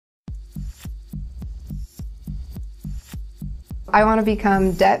I want to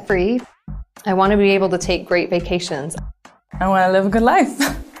become debt-free. I want to be able to take great vacations. I want to live a good life.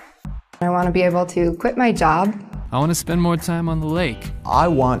 I want to be able to quit my job. I want to spend more time on the lake. I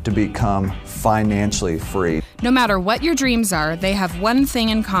want to become financially free. No matter what your dreams are, they have one thing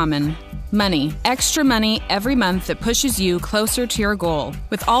in common. Money. Extra money every month that pushes you closer to your goal.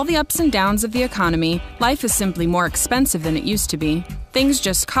 With all the ups and downs of the economy, life is simply more expensive than it used to be. Things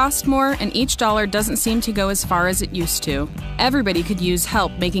just cost more, and each dollar doesn't seem to go as far as it used to. Everybody could use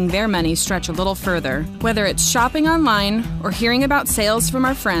help making their money stretch a little further. Whether it's shopping online or hearing about sales from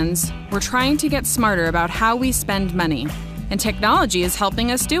our friends, we're trying to get smarter about how we spend money. And technology is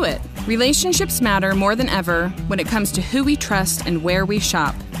helping us do it. Relationships matter more than ever when it comes to who we trust and where we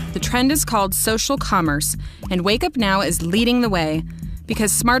shop. The trend is called social commerce, and Wake Up Now is leading the way.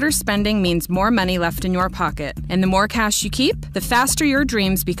 Because smarter spending means more money left in your pocket. And the more cash you keep, the faster your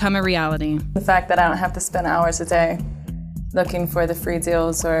dreams become a reality. The fact that I don't have to spend hours a day looking for the free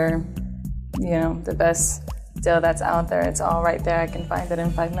deals or, the best deal that's out there. It's all right there. I can find it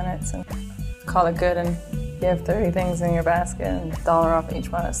in 5 minutes and call it good, and you have 30 things in your basket and $1 off each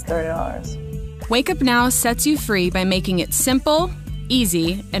one is $30. Wake Up Now sets you free by making it simple,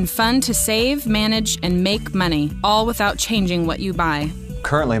 easy, and fun to save, manage, and make money, all without changing what you buy.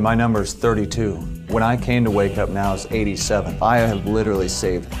 Currently, my number is 32. When I came to Wake Up Now, it's 87. I have literally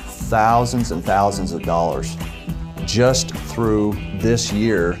saved thousands and thousands of dollars just through this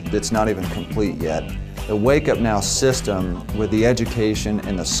year that's not even complete yet. The Wake Up Now system, with the education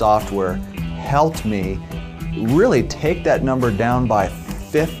and the software, helped me really take that number down by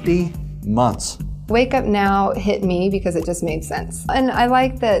 50 months. Wake Up Now hit me because it just made sense. And I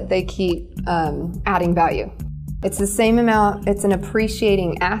like that they keep adding value. It's the same amount, it's an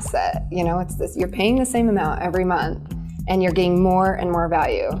appreciating asset. You're paying the same amount every month and you're getting more and more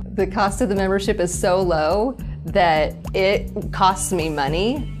value. The cost of the membership is so low that it costs me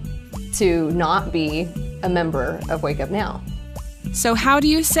money to not be a member of Wake Up Now. So how do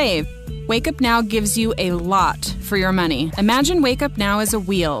you save? Wake Up Now gives you a lot for your money. Imagine Wake Up Now as a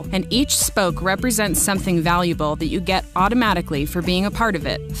wheel, and each spoke represents something valuable that you get automatically for being a part of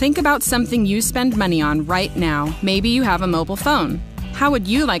it. Think about something you spend money on right now. Maybe you have a mobile phone. How would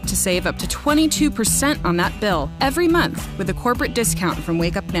you like to save up to 22% on that bill every month with a corporate discount from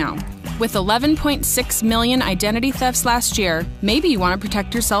Wake Up Now? With 11.6 million identity thefts last year, maybe you want to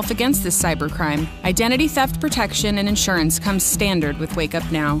protect yourself against this cybercrime. Identity theft protection and insurance comes standard with Wake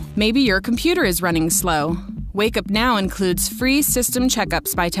Up Now. Maybe your computer is running slow. Wake Up Now includes free system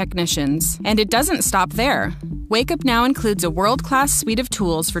checkups by technicians. And it doesn't stop there. Wake Up Now includes a world-class suite of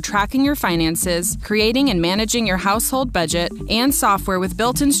tools for tracking your finances, creating and managing your household budget, and software with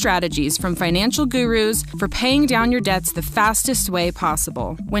built-in strategies from financial gurus for paying down your debts the fastest way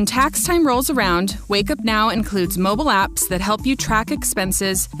possible. When tax time rolls around, Wake Up Now includes mobile apps that help you track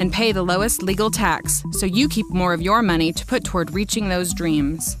expenses and pay the lowest legal tax, so you keep more of your money to put toward reaching those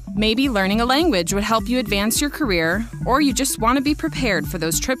dreams. Maybe learning a language would help you advance your career, or you just want to be prepared for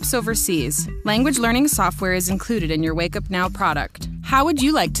those trips overseas. Language learning software is included in your Wake Up Now product. How would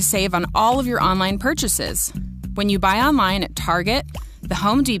you like to save on all of your online purchases? When you buy online at Target, the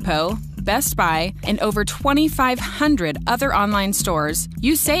Home Depot, Best Buy, and over 2,500 other online stores,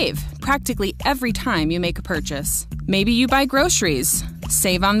 you save practically every time you make a purchase. Maybe you buy groceries.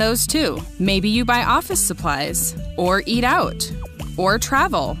 Save on those too. Maybe you buy office supplies, or eat out, or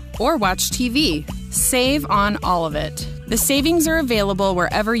travel, or watch TV. Save on all of it. The savings are available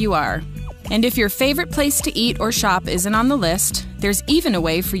wherever you are. And if your favorite place to eat or shop isn't on the list, there's even a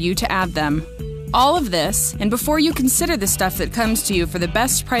way for you to add them. All of this, and before you consider the stuff that comes to you for the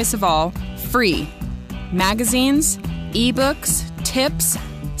best price of all, free. Magazines, ebooks, tips,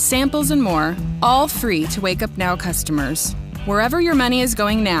 samples, and more, all free to Wake Up Now customers. Wherever your money is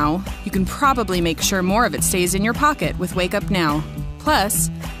going now, you can probably make sure more of it stays in your pocket with Wake Up Now. Plus,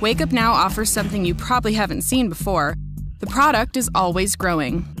 Wake Up Now offers something you probably haven't seen before. The product is always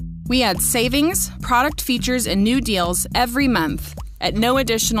growing. We add savings, product features, and new deals every month at no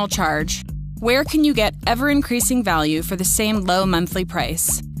additional charge. Where can you get ever-increasing value for the same low monthly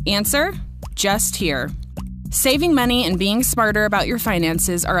price? Answer: just here. Saving money and being smarter about your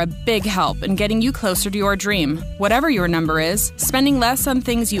finances are a big help in getting you closer to your dream. Whatever your number is, spending less on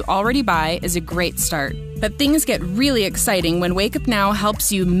things you already buy is a great start. But things get really exciting when Wake Up Now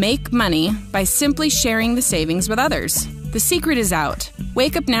helps you make money by simply sharing the savings with others. The secret is out.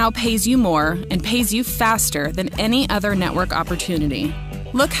 Wake Up Now pays you more and pays you faster than any other network opportunity.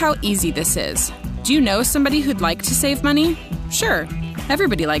 Look how easy this is. Do you know somebody who'd like to save money? Sure,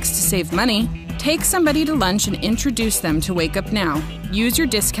 everybody likes to save money. Take somebody to lunch and introduce them to Wake Up Now. Use your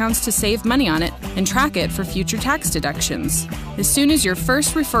discounts to save money on it and track it for future tax deductions. As soon as your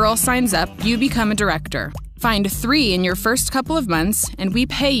first referral signs up, you become a director. Find 3 in your first couple of months, and we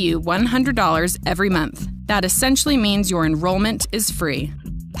pay you $100 every month. That essentially means your enrollment is free.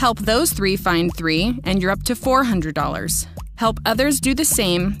 Help those 3 find 3, and you're up to $400. Help others do the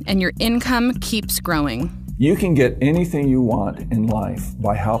same, and your income keeps growing. You can get anything you want in life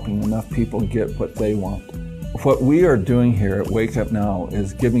by helping enough people get what they want. What we are doing here at Wake Up Now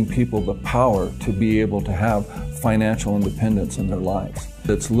is giving people the power to be able to have financial independence in their lives.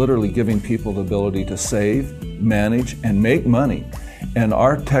 It's literally giving people the ability to save, manage, and make money. And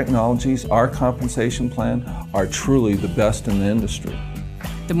our technologies, our compensation plan are truly the best in the industry.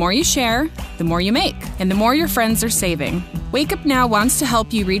 The more you share, the more you make, and the more your friends are saving. Wake Up Now wants to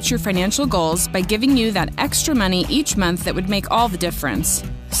help you reach your financial goals by giving you that extra money each month that would make all the difference.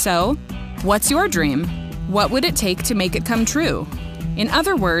 So, what's your dream? What would it take to make it come true? In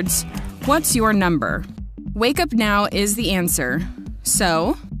other words, what's your number? Wake Up Now is the answer.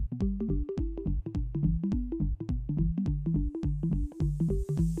 So,